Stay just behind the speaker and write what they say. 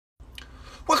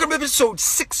Welcome to episode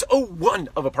 601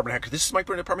 of Apartment Hacker. This is Mike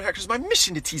Burnett, Apartment Hacker. It's my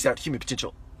mission to tease out human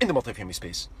potential in the multifamily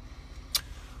space.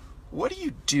 What do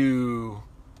you do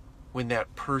when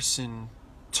that person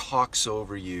talks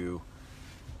over you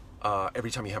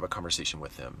every time you have a conversation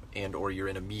with them, and or you're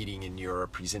in a meeting and you're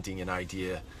presenting an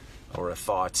idea or a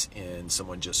thought and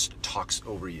someone just talks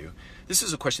over you? This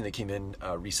is a question that came in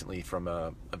recently from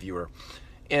a viewer,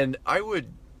 and I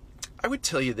would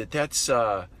tell you that that's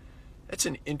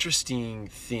an interesting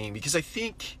thing, because I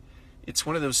think it's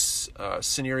one of those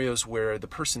scenarios where the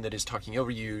person that is talking over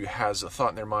you has a thought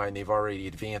in their mind. They've already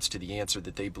advanced to the answer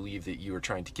that they believe that you are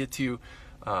trying to get to,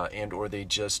 and or they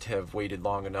just have waited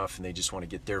long enough and they just want to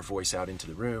get their voice out into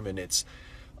the room. And it's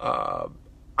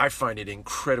I find it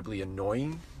incredibly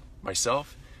annoying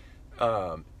myself,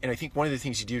 and I think one of the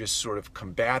things you do to sort of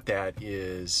combat that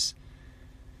is,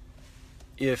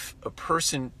 if a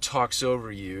person talks over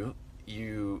you,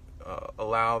 you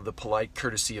allow the polite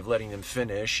courtesy of letting them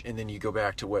finish, and then you go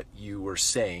back to what you were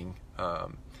saying,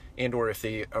 and or if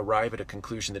they arrive at a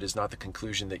conclusion that is not the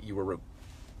conclusion that you were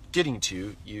getting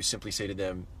to, you simply say to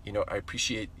them, I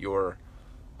appreciate your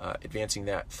advancing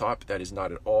that thought, but that is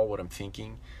not at all what I'm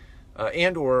thinking.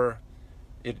 And or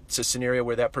it's a scenario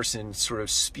where that person sort of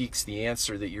speaks the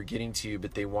answer that you're getting to,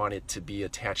 but they want it to be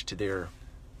attached to their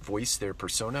voice, their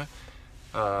persona.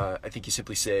 I think you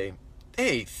simply say,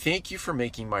 hey, thank you for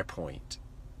making my point,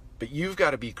 but you've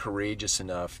got to be courageous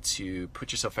enough to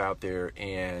put yourself out there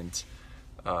and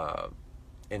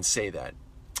say that.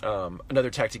 Another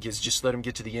tactic is just let them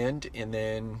get to the end and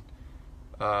then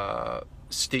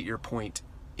state your point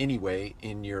anyway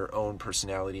in your own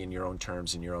personality, in your own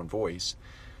terms, in your own voice.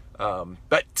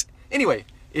 But anyway,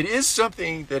 it is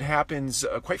something that happens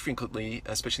quite frequently,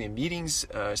 especially in meetings,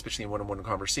 especially in one-on-one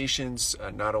conversations,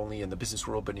 not only in the business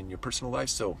world, but in your personal life.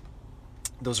 So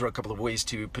those are a couple of ways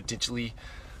to potentially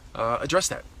address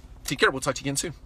that. Take care. We'll talk to you again soon.